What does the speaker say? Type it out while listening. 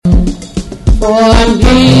For I'm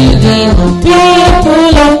building a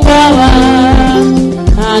people of power,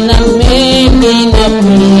 and I'm making a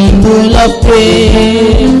people of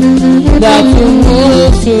praise, that will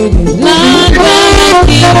move to the land of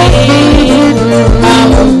the king. I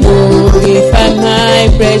will glorify my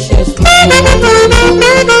precious Lord.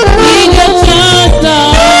 Give your chance,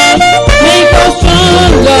 Lord, make us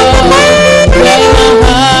stronger. When my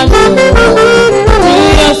heart goes to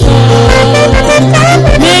your song,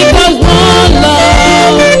 make us one,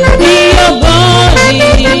 Lord, be your body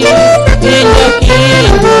in the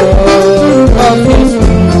kingdom of His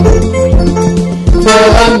Son. For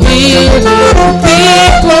I'm building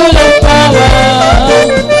people of power,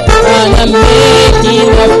 and I'm making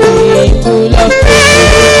a people of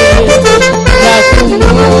faith, that will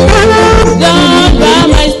move down by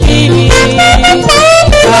my spirit.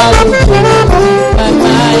 I will glorify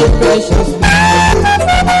my precious Lord.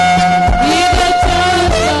 Give a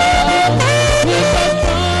chance, Lord, make us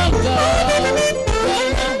stronger.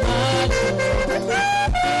 When my heart goes to your song,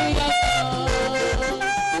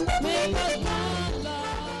 make us one,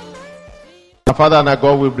 Lord. Our Father and our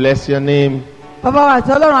God, we bless your name. Bàbá wa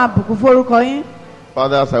àti Ọlọ́run àbùkù forúkọ yín.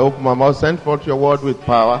 Father, as I open my mouth, send forth your word with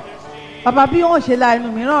power Bàbá bí wọ́n ṣe la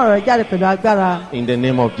inú mìíràn ọ̀rọ̀ jáde pẹ̀lú agbára in the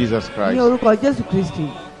name of Jesus ní Christ. orúkọ Jésù Kristi.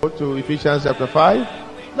 Go to Ephesians chapter 5.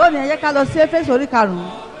 Lónìí ẹ jẹ́ ká lọ sí Éfésù orí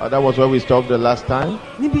karùn-ún That was where we stopped the last time.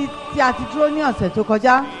 níbi tí a ti dúró ní ọ̀sẹ̀ tó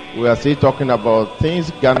kọjá. We are still talking about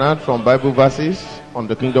things garnered from Bible verses on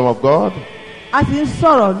the kingdom of God. A sì ń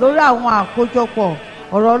sọ̀rọ̀ lórí àwọn àkójọpọ̀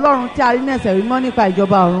ọ̀rọ̀ Ọlọ́run tí a rí ní ẹsẹ̀ mímọ́ nípa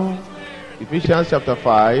ìjọba ọ̀run. Ephesians chapter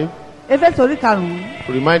 5. Éfésù orí karùn-ún.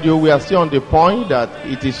 To remind you, we are still on the point that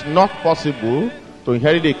it is not possible to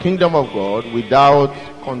inherit the kingdom of God without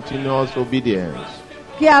continuous obedience.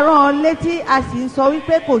 Kí a rán ọ létí a sì ń sọ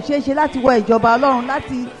wípé kò ṣeé ṣe láti wọ ìjọba Ọlọ́run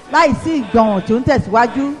láìsí ìgbọràn tí ó ń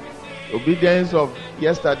tẹ̀síwájú. Obedience of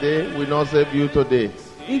yesterday will not save you today.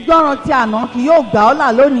 Ìgbọràn ti àná kì yóò gbà ọ́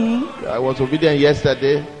là lónìí. I was obedient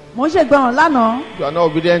yesterday. Mo ń ṣègbọràn lánàá. You are not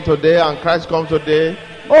obedient today and Christ comes today.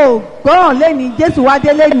 O gbọ́ràn lénìí Jésù wá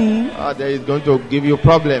dé lénìí There is going to give you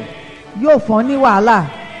problem. yóò fún ní wàhálà.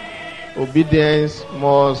 Obedience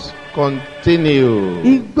must continue.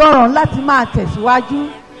 Ìgbọràn láti máa tẹ̀síwájú.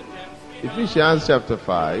 Ephesians chapter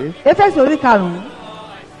 5. Éfésù orí karùn-ún.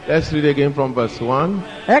 Let's read again from verse 1.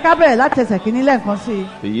 Ẹ ká bẹ̀rẹ̀ láti ẹsẹ̀ kìíní lẹ́ẹ̀kan sí i.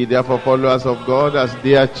 Be ye therefore followers of God as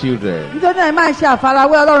dear children, Nítorí náà ẹ máa ṣe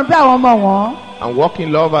àfarawé Ọlọ́run bí àwọn ọmọ wọn. and walk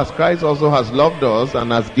in love as Christ also has loved us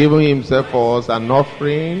and has given himself for us an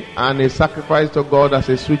offering and a sacrifice to God as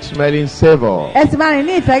a sweet smelling savour. Ẹ sì máa rìn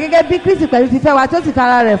ní ìfẹ́ gẹ́gẹ́ bí Kristi pẹ̀lú ti fẹ́ wa tó sì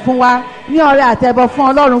fara rẹ̀ fún wa ní ọrẹ àtẹbọ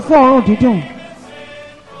fún Ọlọ́run fún òórùn dídùn.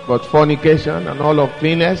 But fornication and all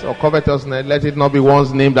uncleanness or covetousness, let it not be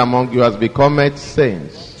once named among you as becometh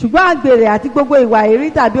saints. Ṣùgbọ́n àgbèrè àti gbogbo ìwà èrí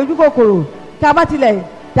tàbí ojúkòkòrò tí a bá tilẹ̀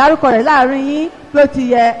dárúkọ rẹ̀ láàrin yín ló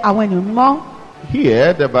ti yẹ àwọn ènìyàn mímọ́.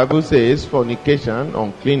 Here, the Bible says fornication,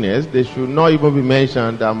 uncleanness, they should not even be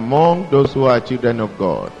mentioned among those who are children of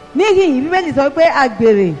God. Níhìn Bíbélì sọ pé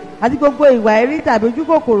àgbèrè àti gbogbo ìwà èrí tàbí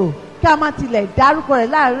ojúkòkòrò kí a má tilẹ̀ dárúkọ rẹ̀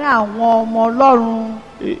láàrin àwọn ọmọ Ọlọ́run.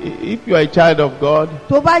 If you are a child of God,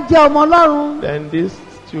 Tó bá jẹ́ ọmọ Ọlọ́run, then this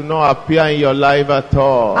should not appear in your life at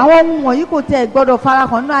all. àwọn ohun wọ̀nyí kò tẹ̀ gbọ́dọ̀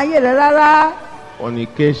farahàn nínú ayé rẹ rárá.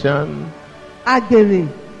 Fornication, Àgbèrè,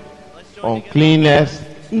 uncleanness,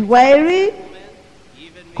 ìwà èrí,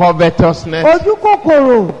 covetousness.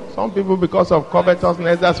 ojúkòkòrò. Some people, because of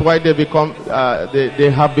covetousness, that's why they become they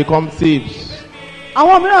have become thieves.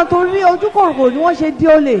 Àwọn mìíràn tó rí ojúkòkòrò ni wọ́n ṣe di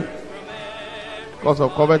olè. Because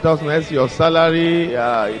of covetousness, your salary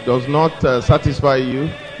it does not satisfy you,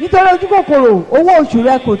 Nítorí ojúkòkòrò owó oṣù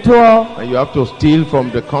rẹ kò tó ọ. and you have to steal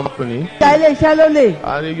from the company, Ìjà ilé iṣẹ́ lólè,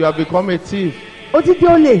 and you have become a thief. ó ti di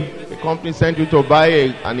olè. The company sent you to buy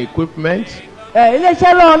an equipment Ilé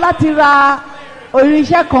iṣẹ́ lọ láti ra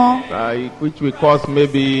irinṣẹ́ kan which will cost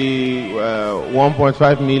maybe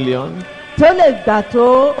 1.5 million, tí ó lè gbà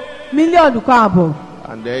tó mílíọ̀nù kan àbọ̀.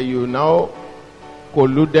 and then you now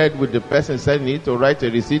colluded with the person selling it to write a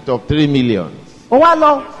receipt of 3 million. Ó wá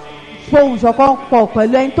lọ fohùn ṣọ̀kan pọ̀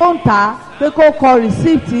pẹ̀lú ẹni tó ń tà á pé kó kọ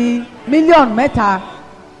rìsíìtì mílíọ̀nù mẹ́ta.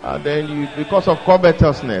 And then you, because of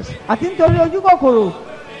covetousness, Àti nítorí ojúkòkòrò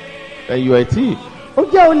then you are a thief. ó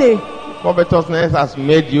jẹ́ olè. Covetousness has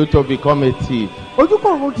made you to become a thief.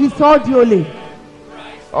 Ojúkòkòrò ti sọ ọ́ di olè.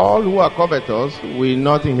 All who are covetous will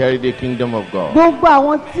not inherit the kingdom of God. Gbogbo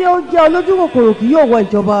àwọn tí ó jẹ́ olójúkòkòrò kì yóò wọ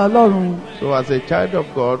ìjọba Ọlọ́run. So as a child of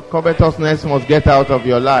God, covetousness must get out of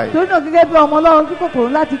your life. Torí náà gẹ́gẹ́ bí ọmọ Ọlọ́run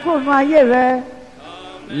ojúkòkòrò láti kúrò nínú ayé rẹ.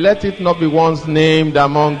 Let it not be once named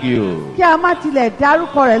among you Kí a má tilẹ̀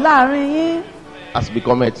dárúkọ rẹ̀ láàrin yín as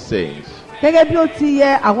becometh saints. gẹ́gẹ́ bí ó ti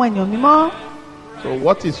yẹ àwọn ènìyàn mímọ́. So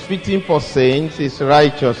what is fitting for saints is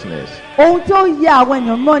righteousness. ohun tí ó yẹ àwọn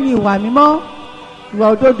èèyàn mọ́ ni ìwà mímọ́,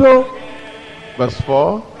 ìwà òdodo. Verse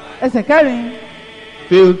 4, ẹsẹ̀ kẹrin,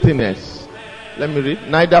 filthiness. Let me read.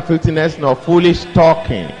 Neither filthiness nor foolish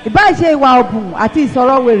talking, ìbá ṣe ìwà ọ̀bùn àti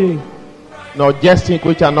ìsọ̀rọ̀ wèrè nor jesting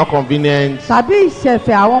which are not convenient, tàbí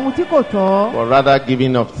ìṣẹ̀fẹ̀ àwọn ohun tí kò tọ́, but rather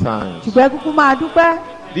giving of thanks. ṣùgbọ́n ẹ kúkú máa dúpẹ́.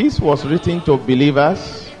 This was written to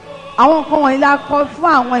believers. àwọn nǹkan wọ̀nyí la kọ fún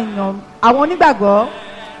àwọn èèyàn, àwọn onígbàgbọ́.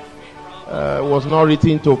 Was not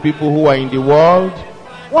written to people who are in the world.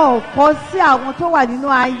 wọn ò kọ sí àwọn tó wà nínú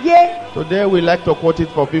ayé. Today we like to quote it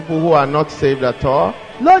for people who are not saved at all.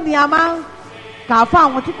 lónìí a máa ń kà á fún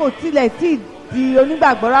àwọn tí kò tilẹ̀ tí ì di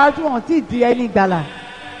onígbàgbọ́ rárá, tí wọ́n tí ì di ẹni ìgbàlà.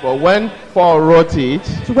 But when Paul wrote it,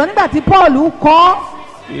 ṣùgbọ́n nígbà tí Paul kọ,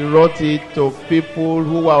 he wrote it to people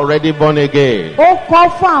who are already born again. ó kọ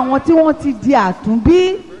fún àwọn tí wọ́n ti di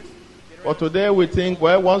àtúnbí. But today we think,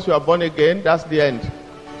 well, once you are born again, that's the end.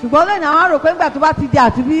 ṣùgbọ́n lẹ́yìn àwọn àrò pé nígbà tó bá ti di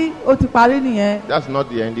àtúnbí ó ti parí nìyẹn. That's not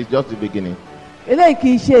the end, it's just the beginning. eléyìí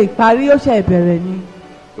kì í ṣe ìparí, ó ṣe ìbẹ̀rẹ̀ ni.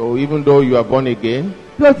 So even though you are born again,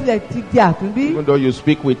 bí ó tilẹ̀ ti di àtúnbí, even though you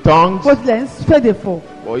speak with tongues, bó tilẹ̀ ń fèdè fọ̀.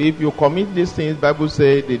 or if you commit these things, Bible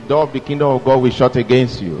says the door of the kingdom of God will shut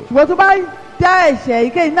against you. ṣùgbọ́n tó bá dá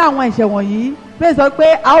ẹ̀ṣẹ̀ ìkéyìí ní àwọn ẹ̀ṣẹ̀ wọ̀nyí, bẹ́ẹ̀ sọ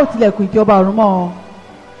pé a ó tilẹ̀kùn ìjọba ọ̀run mọ́ ọ.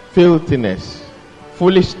 Filthiness,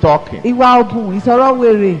 foolish talking, ìwà ọ̀bùn, ìsọ̀rọ̀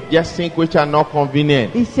wèrè, jesting which are not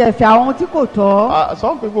convenient. ìṣẹ̀fẹ̀ àwọn tí kò tọ́.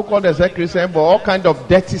 Some people call themselves Christian, but all kind of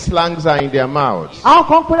dirty slangs are in their mouths. àwọn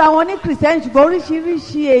kan pera wọn ní kìrìsìtẹ́nì ṣùgbọ́n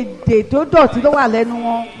oríṣiríṣi èdè tó dọ̀tí ló wà lẹ́nu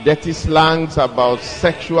wọn. Dirty slangs about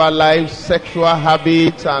sexual life, sexual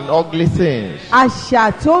habits, and ugly things.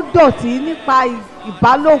 àṣà tó dọ̀tí nípa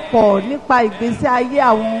ìbálòpọ̀, nípa ìgbésí ayé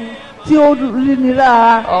àwọn tí ó rí ni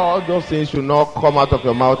lára. All those things should not come out of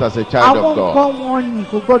your mouth as a child àwọn of God. nǹkan wọn ni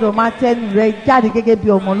kò gbọdọ̀ máa tẹnu rẹ jáde gẹ́gẹ́ bí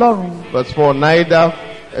ọmọ Ọlọ́run. Verse 4, neither,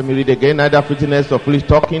 let me read again, neither filthiness nor foolish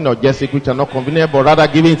talking nor jesting which are not convenient, but rather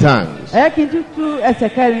giving thanks. ẹ kí n tútú ẹsẹ̀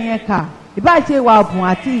kẹrin yẹn kà. ìbá ṣe ìwà ọ̀bùn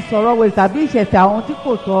àti ìsọ̀rọ̀ wèrè tàbí ìṣẹ̀fẹ̀ àwọn tí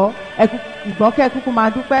kò tọ́, ìgbọ́n kẹ́ kúkú máa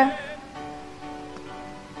dúpẹ́.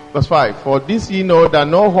 Verse 5, for this ye know that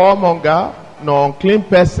no whoremonger, nor unclean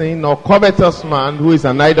person, nor covetous man who is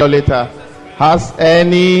an idolater has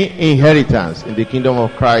any inheritance in the kingdom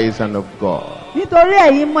of Christ and of God. nítorí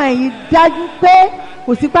ẹ̀yin mọ̀ èyí dájú pé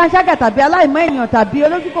kò sí panṣágà tàbí aláìmọ́ ènìyàn tàbí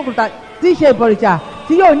olójúkòkòrò tí í ṣe ìbọ̀rìṣà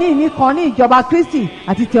tí yóò ní ìní kan ní ìjọba Kristi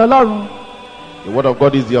àti ti Ọlọ́run. The word of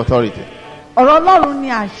God is the authority. ọ̀rọ̀ Ọlọ́run ni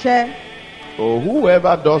àṣẹ. So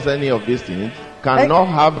whoever does any of these things cannot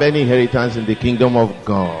have any inheritance in the kingdom of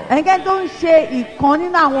God. ẹnikẹ́ni tó ń ṣe ìkan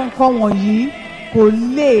nínú àwọn nǹkan wọ̀nyí kò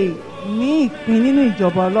lè ní ìpín nínú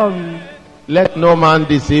ìjọba Ọlọ́run. Let no man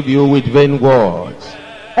deceive you with vain words.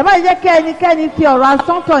 ẹ má jẹ́ kí ẹnikẹ́ni fi ọ̀rọ̀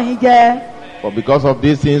asán tàn yín jẹ. For because of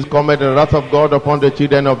these things cometh the wrath of God upon the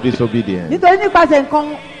children of disobedience. nítorí nípasẹ̀ nǹkan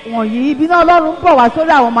wọ̀nyí ìbínú Ọlọ́run ń bọ̀ wá sórí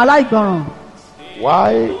àwọn ọmọ aláìgbọràn.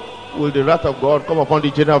 Why will the wrath of God come upon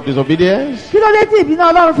the children of disobedience? kí ló dé tí ìbínú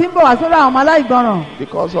Ọlọ́run fi ń bọ̀ wá sórí àwọn ọmọ aláìgbọràn?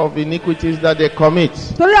 Because of iniquities that they commit.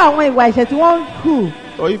 torí àwọn ìwà ẹ̀ṣẹ̀ tí wọ́n ń hù.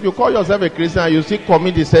 So if you call yourself a Christian and you still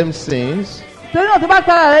commit the same sins, torí náà tó bá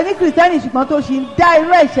pera rẹ ní kìrìsìtẹ́nì ṣùgbọ́n tó ṣì ń dá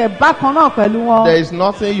irú ẹ̀ṣẹ̀ bákan náà pẹ̀lú wọn. there is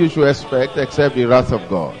nothing you should expect except the wrath of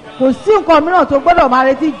God. kò sí nǹkan mìíràn tó gbọ́dọ̀ máa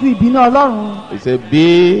retí ju ìbínú Ọlọ́run. He said,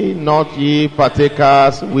 be not ye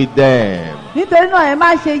partakers with them. nítorí náà ẹ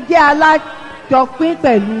má ṣe jẹ́ alájọpín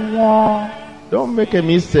pẹ̀lú wọn. Don't make a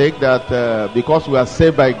mistake that because we are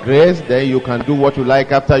saved by grace, then you can do what you like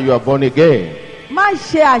after you are born again. má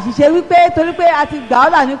ṣe àṣìṣe wípé torí pé a ti gbà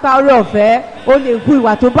ọ́ là nípa oore ọ̀fẹ́ o lè hu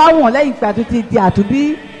ìwà tó bá wọ̀n lẹ́yìn ìgbà tó ti di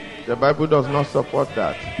àtúnbí. The Bible does not support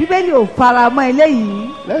that. bíbélì ò fara mọ́ eléyìí.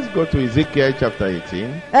 Let's go to Ezekiel chapter 18.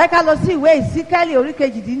 ẹ ká lọ sí ìwé ìsíkẹ́lì orí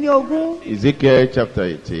kejìdínlógún. Ezekiel chapter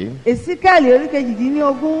 18. ìsíkẹ́lì orí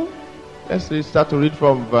kejìdínlógún. Let's start to read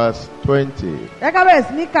from verse 20. ẹ ká bẹ̀rẹ̀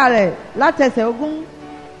sí ní kà rẹ̀ láti ẹsẹ̀ ogún.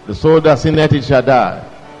 The soul that sinneth it shall die.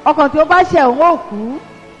 ọkàn tí ó bá ṣẹ̀ òun ò kú.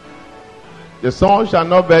 The son shall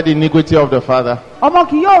not bear the iniquity of the father, ọmọ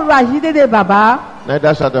kì yóò ro àṣídédé bàbá.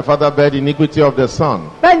 neither shall the father bear the iniquity of the son.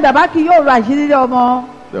 bẹ́ẹ̀ ni bàbá kì yóò ro àṣídédé ọmọ.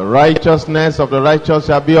 The righteousness of the righteous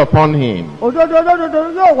shall be upon him, òdodo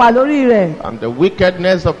olódodo yóò wà lórí rẹ̀. and the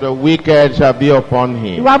wickedness of the wicked shall be upon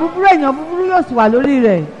him. ìwà búburú èèyàn búburú yóò sì wà lórí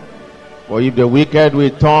rẹ̀. For if the wicked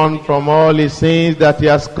will turn from all his sins that he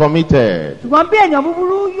has committed, ṣùgbọ́n bí èèyàn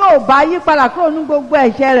búburú yóò bá yí padà kúrò ní gbogbo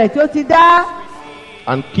ẹ̀ṣẹ̀ rẹ̀ tí ó ti dá.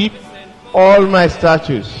 and keep all my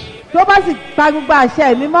statutes, tó bá sì pa gbogbo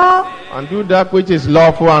àṣẹ mi mọ́. and do that which is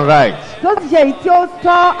lawful and right, tó sì ṣe èyí tí ó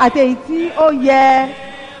tọ́ àti èyí tí ó yẹ.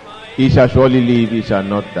 He shall surely live, he shall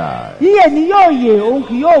not die. Yíyè ni yóò yè, òun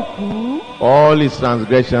kì yóò kú. All his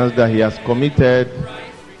transgressions that he has committed,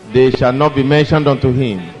 they shall not be mentioned unto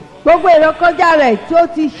him. Gbogbo ìrékọjá rẹ̀ tí ó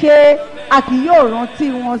ti ṣe, a kì yóò rántí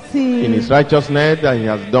wọn sí In i. his righteousness that he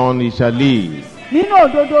has done, he shall live. Nínú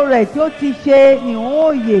òdodo rẹ̀ tí ó ti ṣe ni òun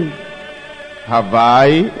ó yè. Have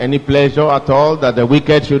I any pleasure at all that the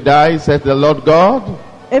wicked should die, says the Lord God?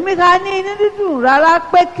 Èmi kà ní inú dídùn rárá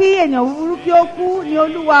pé kí èèyàn búburú kí ó kú ni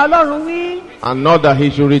Olúwa Ọlọ́run wí. And not that he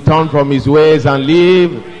should return from his ways and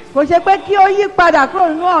live. Kò ṣe pé kí ó yí padà kúrò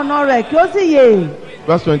nínú ọ̀nà rẹ̀ kí ó sì yè.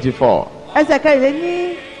 Verse 24. Ẹsẹ̀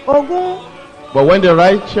kẹrìnlélẹ́ní ogún. But when the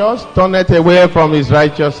righteous turneth away from his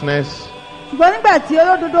righteousness Ṣùgbọ́n nígbà tí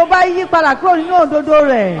olódodo bá yí padà kúrò nínú òdodo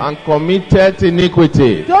rẹ̀ and committed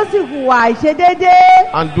iniquity, tí ó sì hùwà àìṣedéédé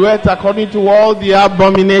and doeth according to all the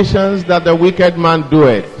abominations that the wicked man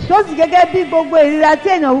doeth, tó sì gẹ́gẹ́ bí gbogbo ìríra tí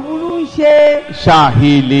èèyàn búburú ń ṣe, shall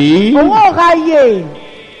he live? òun ò ha yè.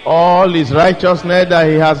 All his righteousness that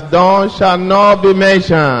he has done shall not be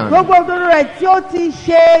mentioned. Gbogbo òdodo rẹ̀ tí ó ti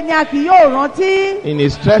ṣe ni a kì yóò rántí. In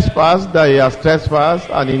his trespass that he has trespassed,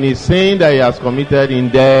 and in his sin that he has committed, in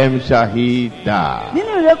them shall he die.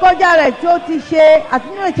 Nínú ìrékọjá rẹ̀ tí ó ti ṣe àti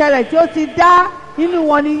nínú ìṣẹ́ rẹ̀ tí ó ti dá, nínú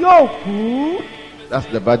wọn ni yóò kú. That's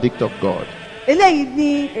the verdict of God. Eléyìí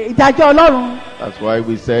ni ìdájọ́ Ọlọ́run. That's why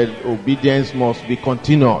we said obedience must be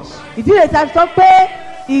continuous. Ìdí rẹ̀ ta sọ pé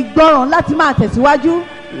ìgbọràn láti máa tẹ̀síwájú.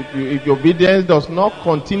 If your obedience does not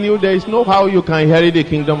continue, there is no how you can inherit the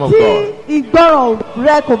kingdom of Tí God. ìgbọràn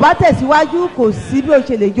rẹ kò bá tẹ̀síwájú, kò sí bí o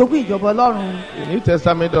ṣe lè jogún ìjọba Ọlọ́run. The New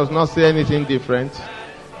Testament does not say anything different.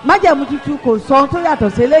 Májẹ̀mú tuntun kò sọ ohun tó yàtọ̀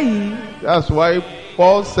sí eléyìí. That's why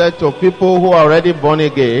Paul said to people who are already born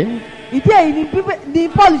again Ìdí èyí ni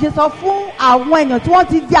Paul ṣe sọ fún àwọn èèyàn tí wọ́n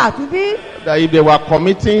ti di àtúnbí. that if they were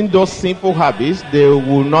committing those sinful habits, they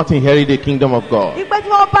will not inherit the kingdom of God. Ìpè tí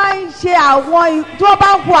wọ́n bá ń ṣe tí wọ́n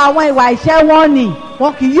bá ń hu àwọn ìwà ìṣẹ́ wọn nì,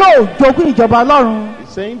 wọn kì yóò jogún ìjọba Ọlọ́run. He's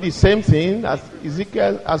saying the same thing as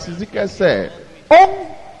Ezekiel said. Ohun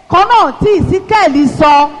kan náà tí Ìsíkẹ́ẹ̀lì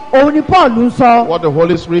sọ, òun ni Paul ń sọ. What the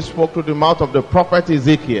Holy Spirit spoke to the mouth of the prophet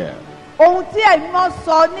Ezekiel. Ohun tí ẹ̀mí mọ́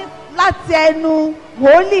sọ láti ẹnu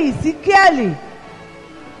wòlíì Ìsíkẹ́ẹ̀lì.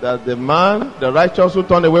 That the man, the righteous who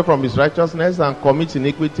turn away from his righteousness and commits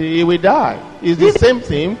iniquity, he will die. It's the same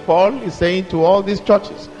thing Paul is saying to all these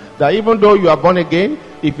churches. That even though you are born again,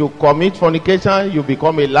 if you commit fornication, you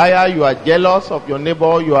become a liar, you are jealous of your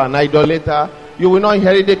neighbor, you are an idolater, you will not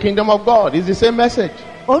inherit the kingdom of God. It's the same message.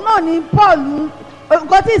 Òun náà ni Paul,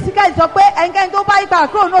 nǹkan tí Ìsíkẹ́ẹ̀lì sọ pé ẹnikẹ́ni tó bá yípa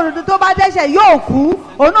kúrò ní òdodo tó bá dẹ́ṣẹ̀ yóò kú.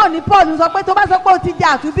 Òun náà ni Paul sọ pé tó bá sọ pé o ti di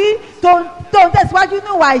àtúnbí tó ń tẹ̀síwájú ní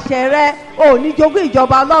ìwà ìṣẹ́ rẹ, ò ní jogún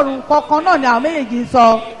ìjọba Ọlọ́run. Kankan náà ni àwọn méjèèjì ń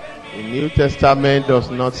sọ. The New Testament does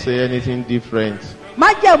not say anything different.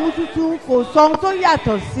 Májẹ̀mú tuntun kò sọ ohun tó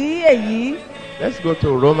yàtọ̀ sí èyí. Let's go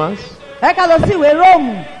to Romans. Ẹ ká lọ sí ìwé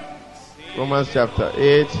Róòmù. Romans chapter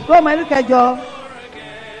 8, Róòmù ẹnu kẹjọ,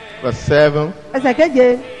 verse 7. ẹsẹ̀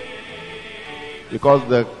keje. Because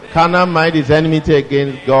the carnal mind is enmity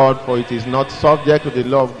against God, for it is not subject to the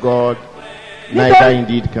law of God, neither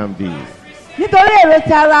indeed can be. Nítorí èrè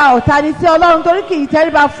ti ara ọ̀tá ni sí Ọlọ́run, torí kì í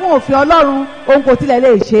tẹríba fún òfin Ọlọ́run, òun kò tilẹ̀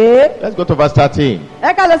lè ṣe é. Let's go to verse 13.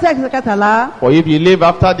 Ẹ ká lọ sí ẹsẹ̀ kẹtàlá. For if ye live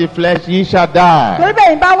after the flesh, ye shall die. Torí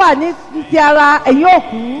bẹ́ẹ̀ ni bá wà ní ti ara, ẹ̀yin ò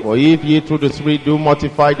kú. For if ye through the Spirit do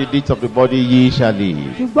mortify the deeds of the body, ye shall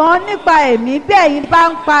live. Ṣùgbọ́n nípa ẹ̀mí bí ẹ̀yin bá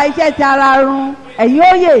ń pa iṣẹ́ ti ara run, ẹ̀yin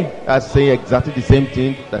ó yè. That's saying exactly the same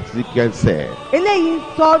thing that Ezekiel said. Eléyìí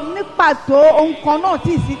sọ ní pàtó ohun kan náà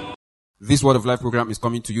tí ìsí. This Word of Life program is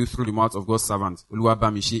coming to you through the mouth of God's servant,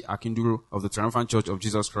 Oluwabamishi Akinduro of the Triumphant Church of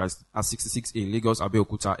Jesus Christ at 66A Lagos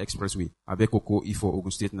Abeokuta Expressway, Abekoko, Ifo,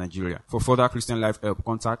 Ogun State, Nigeria. For further Christian life help,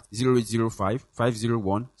 contact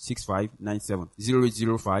 0805-501-6597,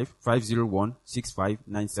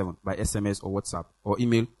 0805-501-6597 by SMS or WhatsApp, or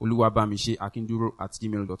email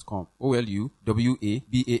oluwabamishiakinduro@gmail.com,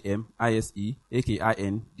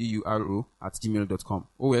 oluwabamishiakinduro@gmail.com,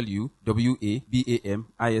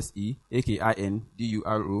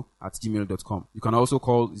 oluwabamishiakinduro@gmail.com. You can also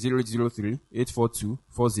call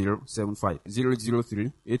 003-842-4075,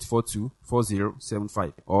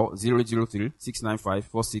 003-842-4075, or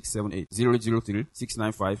 003-695-4678,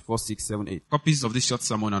 003-695-4678. Copies of this short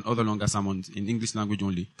sermon and other longer sermons in English language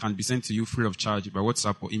only can be sent to you free of charge by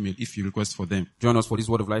WhatsApp or email if you request for them. Join us for this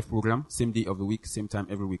Word of Life program, same day of the week, same time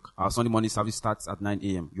every week. Our Sunday morning service starts at 9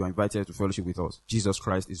 a.m. You are invited to fellowship with us. Jesus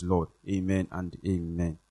Christ is Lord. Amen and amen.